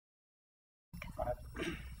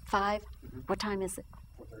5? What time is it?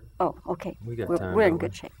 Oh, okay. We got time. We're in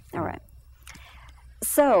good shape. All right.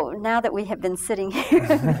 So now that we have been sitting here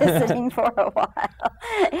visiting for a while,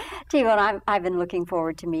 T-Bone, I've been looking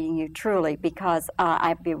forward to meeting you truly because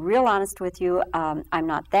I'll be real honest with you, I'm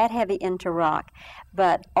not that heavy into rock,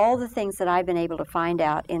 but all the things that I've been able to find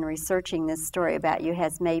out in researching this story about you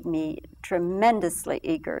has made me tremendously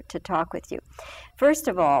eager to talk with you. First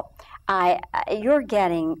of all, you're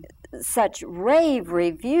getting such rave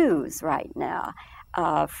reviews right now.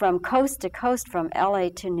 From coast to coast, from LA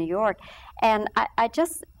to New York. And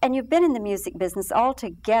and you've been in the music business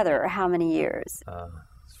altogether how many years?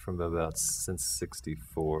 It's from since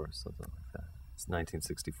 64, something like that. It's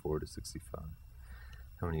 1964 to 65.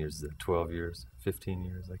 How many years is that? 12 years? 15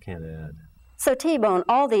 years? I can't add. So T-Bone,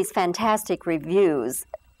 all these fantastic reviews,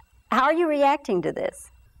 how are you reacting to this?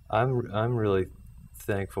 I'm really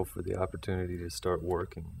thankful for the opportunity to start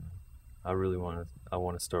working. I want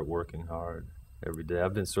to start working hard every day.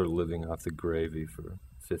 I've been sort of living off the gravy for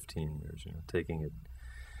 15 years, taking it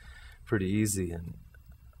pretty easy. And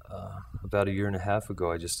about a year and a half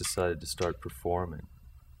ago, I just decided to start performing.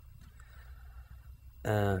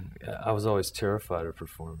 And I was always terrified of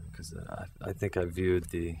performing because I think I viewed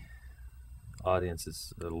the audience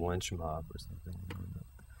as a lynch mob or something.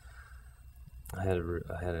 I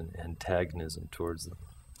had an antagonism towards them.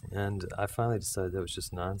 And I finally decided that was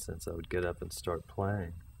just nonsense. I would get up and start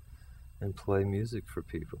playing. And play music for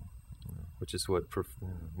people, which is what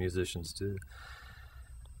musicians do.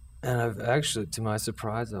 And I've actually, to my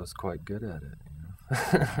surprise, I was quite good at it.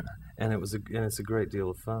 And it's a great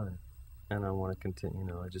deal of fun. And I want to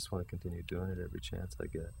continue. I just want to continue doing it every chance I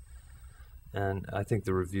get. And I think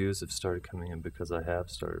the reviews have started coming in because I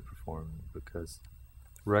have started performing. Because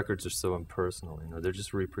records are so impersonal. They're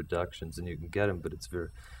just reproductions, and you can get them, but it's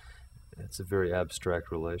a very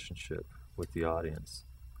abstract relationship with the audience.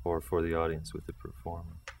 Or for the audience with the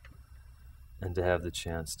performer. And to have the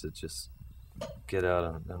chance to just get out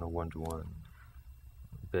on a one-to-one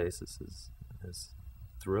basis is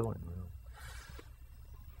thrilling, really.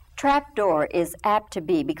 Trapdoor is apt to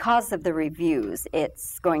be, because of the reviews,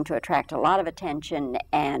 it's going to attract a lot of attention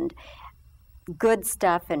and good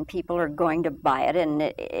stuff, and people are going to buy it. And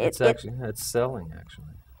it's selling,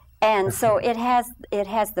 actually. And so it has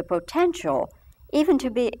the potential even to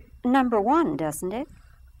be #1, doesn't it?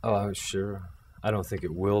 Oh, sure. I don't think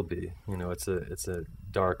it will be. It's a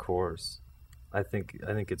dark horse. I think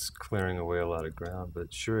it's clearing away a lot of ground,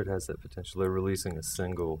 but sure, it has that potential. They're releasing a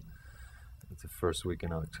single the first week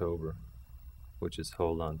in October, which is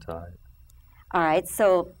Hold On Tight. All right,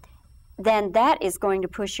 so then that is going to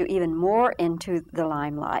push you even more into the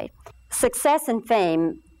limelight. Success and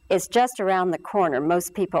fame is just around the corner,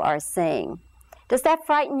 most people are saying. Does that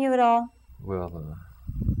frighten you at all? Well,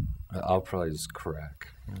 I'll probably just crack.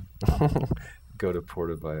 Go to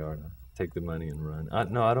Puerto Vallarta, take the money and run.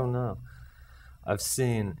 No, I don't know. I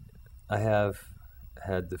have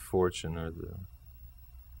had the fortune, or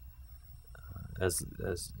as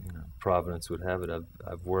Providence would have it,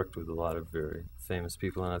 I've worked with a lot of very famous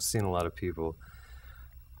people, and I've seen a lot of people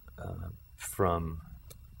from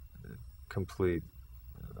complete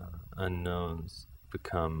unknowns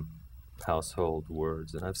become household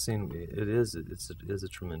words, and I've seen it is a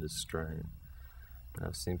tremendous strain. And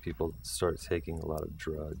I've seen people start taking a lot of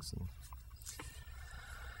drugs, and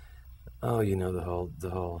the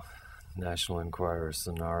whole National Enquirer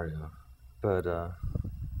scenario. But I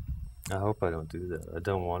hope I don't do that. I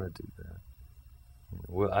don't want to do that.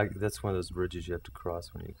 Well, that's one of those bridges you have to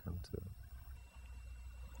cross when you come to it.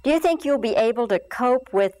 Do you think you'll be able to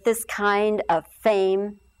cope with this kind of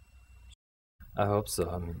fame? I hope so.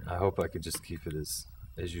 I hope I could just keep it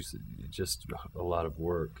as you said, just a lot of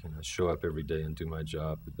work. Show up every day and do my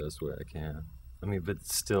job the best way I can. But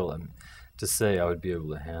still, to say I would be able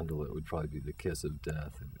to handle it would probably be the kiss of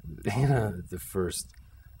death. The first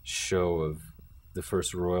show of the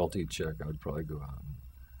first royalty check, I would probably go out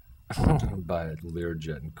and buy a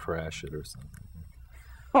Learjet and crash it or something.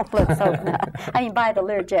 Oh, let's hope not. Buy the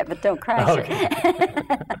Learjet, but don't crash it.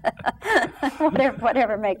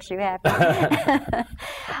 Whatever makes you happy.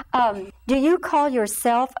 Do you call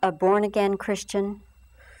yourself a born-again Christian?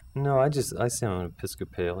 No, I say I'm an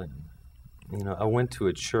Episcopalian. I went to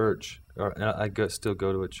a church, or still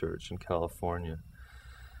go to a church in California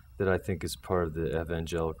that I think is part of the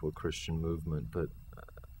evangelical Christian movement, but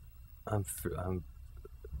I'm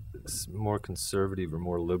more conservative or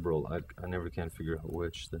more liberal. I never can figure out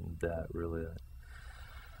which than that, really.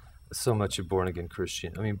 So much of born-again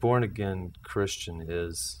Christian. Born-again Christian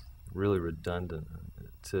is really redundant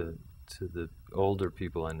to to the older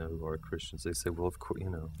people I know who are Christians, they say, well, of course,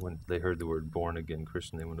 when they heard the word born again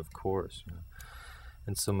Christian, they went, of course,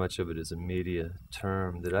 And so much of it is a media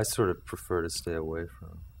term that I sort of prefer to stay away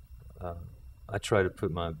from. I try to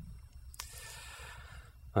put my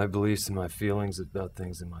beliefs and my feelings about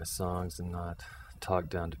things in my songs and not talk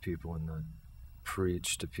down to people and not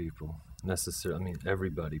preach to people necessarily. I mean,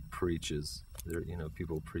 everybody preaches.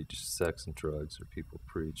 People preach sex and drugs, or people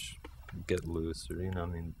preach get loose, or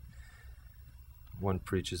one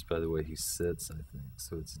preaches by the way he sits, I think.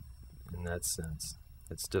 So it's, in that sense,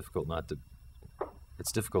 it's difficult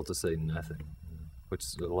to say nothing, which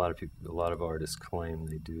a lot of artists claim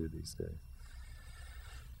they do these days.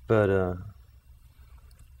 But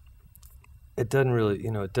it doesn't really,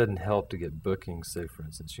 it doesn't help to get bookings. Say, for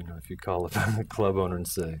instance, if you call up a club owner and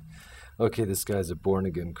say, okay, this guy's a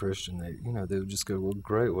born-again Christian, they would just go, well,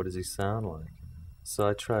 great, what does he sound like? So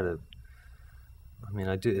I try to,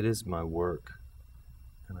 it is my work,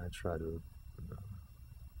 and I try to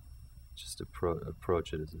just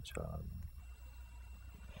approach it as a job.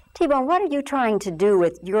 T-Bone, what are you trying to do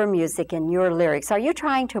with your music and your lyrics? Are you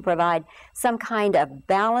trying to provide some kind of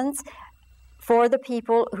balance for the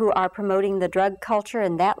people who are promoting the drug culture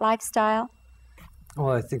and that lifestyle?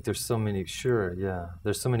 Well, I think there's so many, sure, yeah.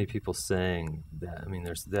 There's so many people saying that.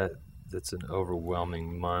 That's an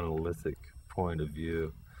overwhelming monolithic point of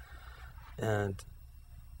view. And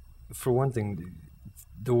for one thing,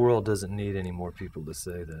 the world doesn't need any more people to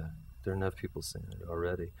say that. There are enough people saying it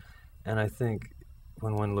already. And I think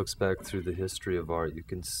when one looks back through the history of art, you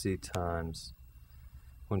can see times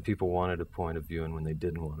when people wanted a point of view and when they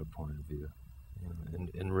didn't want a point of view.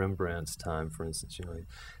 In Rembrandt's time, for instance,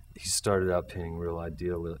 he started out painting real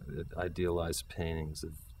idealized paintings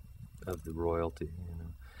of the royalty,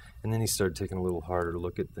 and then he started taking a little harder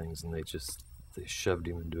look at things, and they shoved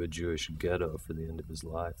him into a Jewish ghetto for the end of his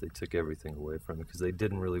life. They took everything away from him because they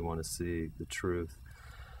didn't really want to see the truth,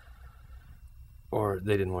 or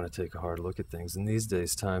they didn't want to take a hard look at things. And these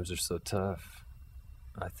days, times are so tough.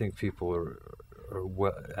 I think people are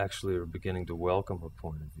beginning to welcome a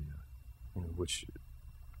point of view, which,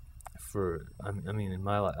 in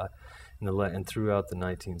my life, and throughout the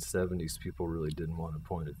 1970s, people really didn't want a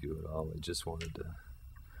point of view at all. They just wanted to,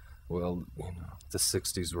 the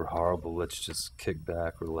 60s were horrible. Let's just kick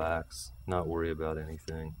back, relax, not worry about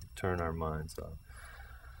anything, turn our minds off.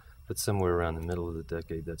 But somewhere around the middle of the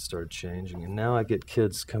decade, that started changing. And now I get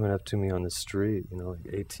kids coming up to me on the street, like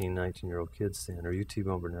 18, 19-year-old kids saying, are you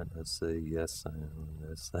T-Bone Burnett? And I'd say, yes, I am.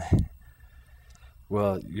 I'd say,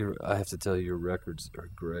 well, I have to tell you, your records are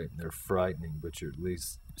great. They're frightening, but you're at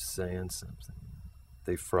least saying something.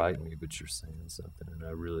 They frighten me, but you're saying something. And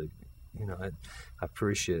I really, I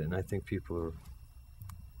appreciate it. And I think people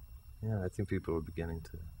are beginning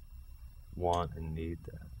to want and need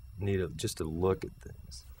that. Just to look at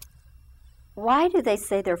things. Why do they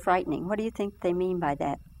say they're frightening? What do you think they mean by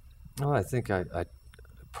that? Oh, I think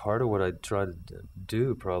part of what I try to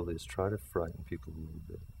do probably is try to frighten people a little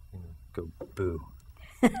bit. Go boo.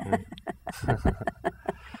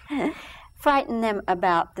 Frighten them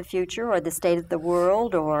about the future or the state of the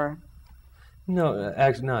world, or? No,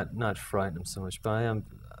 actually, not frighten them so much. But I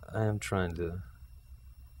am trying to.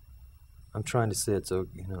 I'm trying to say it's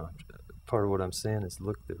okay. Part of what I'm saying is,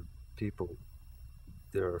 look, there are people.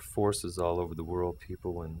 There are forces all over the world,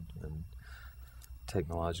 people and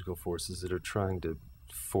technological forces that are trying to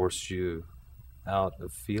force you out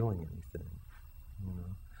of feeling anything,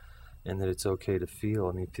 and that it's okay to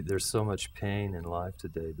feel. There's so much pain in life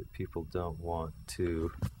today that people don't want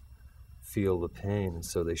to feel the pain, and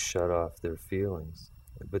so they shut off their feelings.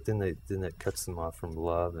 But then that cuts them off from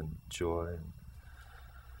love and joy, and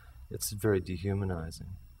it's very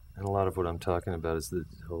dehumanizing. And a lot of what I'm talking about is the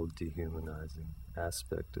whole dehumanizing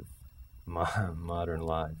aspect of modern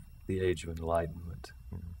life, the age of enlightenment.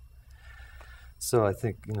 So I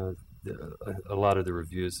think, a lot of the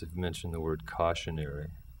reviews have mentioned the word cautionary,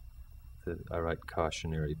 that I write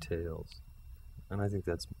cautionary tales. And I think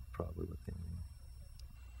that's probably what they mean.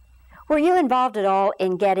 Were you involved at all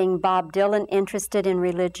in getting Bob Dylan interested in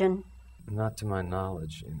religion? Not to my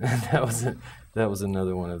knowledge. That was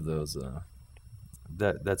another one of those...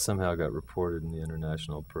 That somehow got reported in the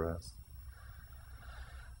international press.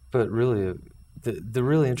 But really, the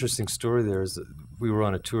really interesting story there is that we were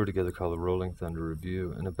on a tour together called the Rolling Thunder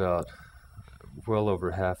Review, and about well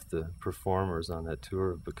over half the performers on that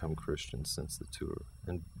tour have become Christians since the tour,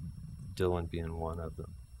 and Dylan being one of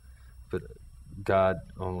them. But God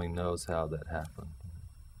only knows how that happened.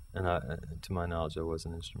 And to my knowledge, I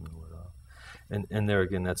wasn't instrumental at all. And there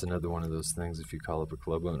again, that's another one of those things, if you call up a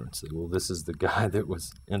club owner and say, well, this is the guy that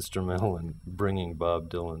was instrumental in bringing Bob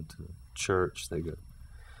Dylan to church, they go,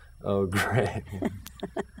 "Oh, great."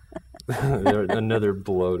 They're another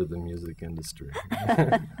blow to the music industry.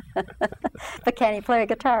 But can he play a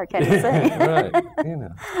guitar? Can he sing? Right, you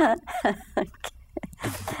know.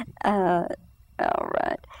 All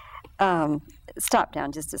right. Stop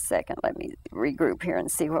down just a second. Let me regroup here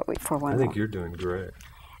and see what we for one. I think you're doing great.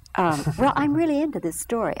 Well, I'm really into this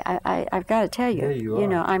story. I've got to tell you. Yeah, you are. You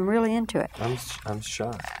know, I'm really into it. I'm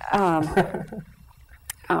shocked. All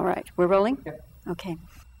right, we're rolling? Yeah. Okay.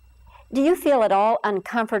 Do you feel at all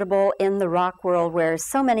uncomfortable in the rock world where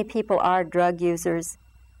so many people are drug users?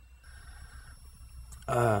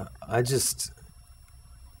 I just,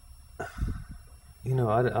 you know,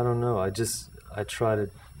 I don't know. I try to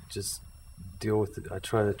just deal with it. I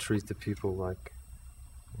try to treat the people like,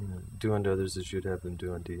 you know, do unto others as you'd have them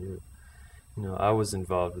do unto you. You know, I was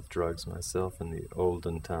involved with drugs myself in the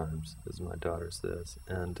olden times, as my daughter says,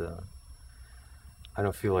 and I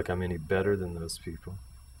don't feel like I'm any better than those people.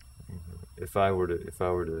 You know, if I were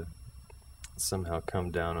to somehow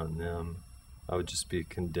come down on them, I would just be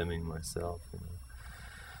condemning myself. You know?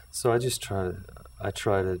 So I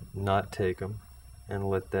try to not take them, and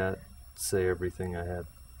let that say everything I have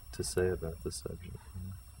to say about the subject. You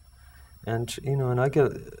know? And you know, and I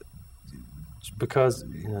get because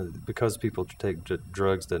people take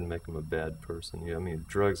drugs doesn't make them a bad person. You know, I mean,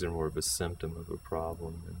 drugs are more of a symptom of a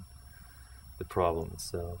problem than the problem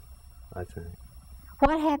itself, I think.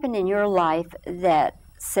 What happened in your life that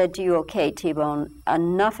said to you, okay, T-Bone,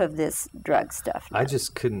 enough of this drug stuff now? I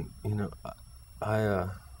just couldn't, you know,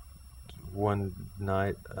 one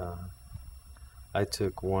night, I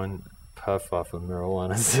took one puff off a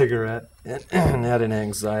marijuana cigarette and had an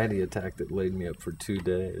anxiety attack that laid me up for 2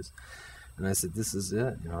 days. And I said, this is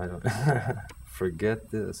it, you know, I don't, forget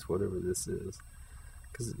this, whatever this is.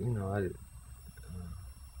 Because, you know,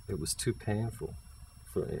 it was too painful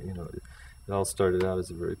for, you know, it all started out as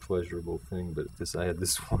a very pleasurable thing, but I had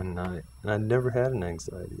this one night, and I'd never had an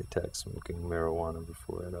anxiety attack smoking marijuana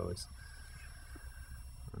before. I'd always,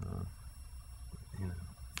 you know,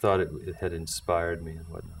 thought it had inspired me and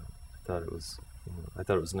whatnot. I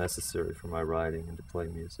thought it was necessary for my writing and to play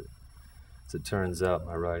music. As it turns out,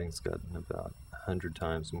 my writing's gotten about 100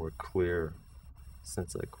 times more clear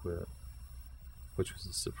since I quit, which was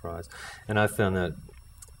a surprise. And I found that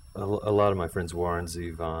a lot of my friends, Warren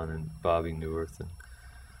Zevon and Bobbie Wygant,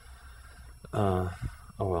 and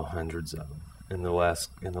hundreds of them in the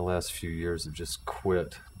last few years have just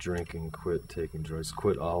quit drinking, quit taking drugs,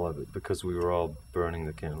 quit all of it, because we were all burning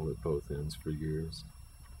the candle at both ends for years,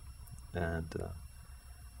 and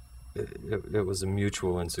it was a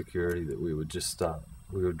mutual insecurity that we would just stop,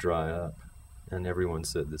 we would dry up, and everyone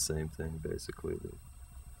said the same thing basically,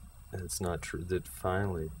 that it's not true, that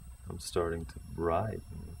finally I'm starting to write,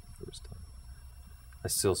 you know, for the first time. I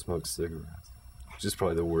still smoke cigarettes, which is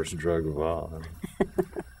probably the worst drug of all. I mean.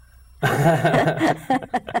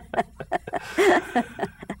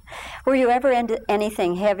 Were you ever into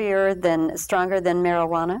anything stronger than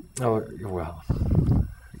marijuana? Oh, well,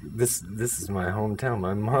 this is my hometown.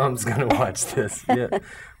 My mom's gonna watch this. Yeah.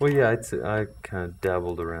 Well, yeah, I kind of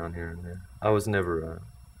dabbled around here and there. I was never a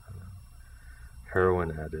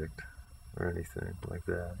heroin addict or anything like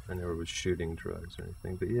that. I never was shooting drugs or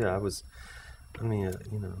anything. But yeah,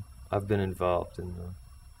 you know, I've been involved in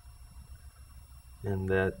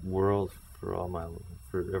that world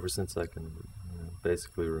ever since I can, you know,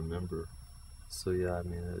 basically remember. So yeah, I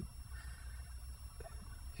mean,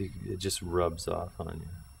 it just rubs off on you.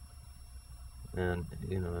 And,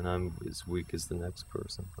 you know, and I'm as weak as the next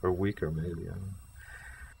person, or weaker maybe. I mean.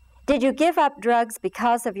 Did you give up drugs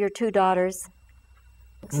because of your 2 daughters?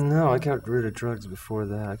 No, I got rid of drugs before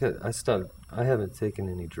that. I haven't taken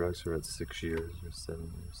any drugs for about 6 years or 7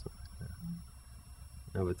 years, something like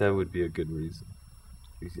that. No, but that would be a good reason.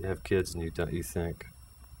 You have kids and you think,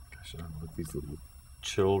 gosh, I don't want these little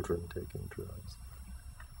children taking drugs.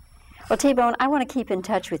 Well, T-Bone, I want to keep in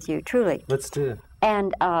touch with you, truly. Let's do it.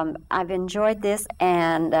 And I've enjoyed this,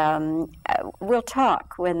 and we'll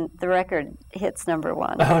talk when the record hits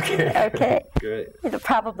 #1. Okay. Okay. Great. It'll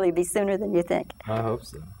probably be sooner than you think. I hope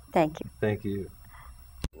so. Thank you. Thank you.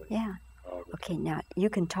 Yeah. Okay, now you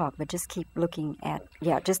can talk, but just keep looking at,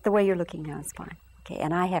 just the way you're looking now is fine. Okay,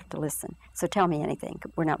 and I have to listen. So tell me anything.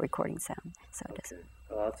 We're not recording sound, so it doesn't.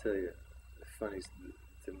 Well, I'll tell you the funny.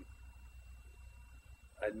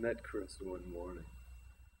 I'd met Chris one morning.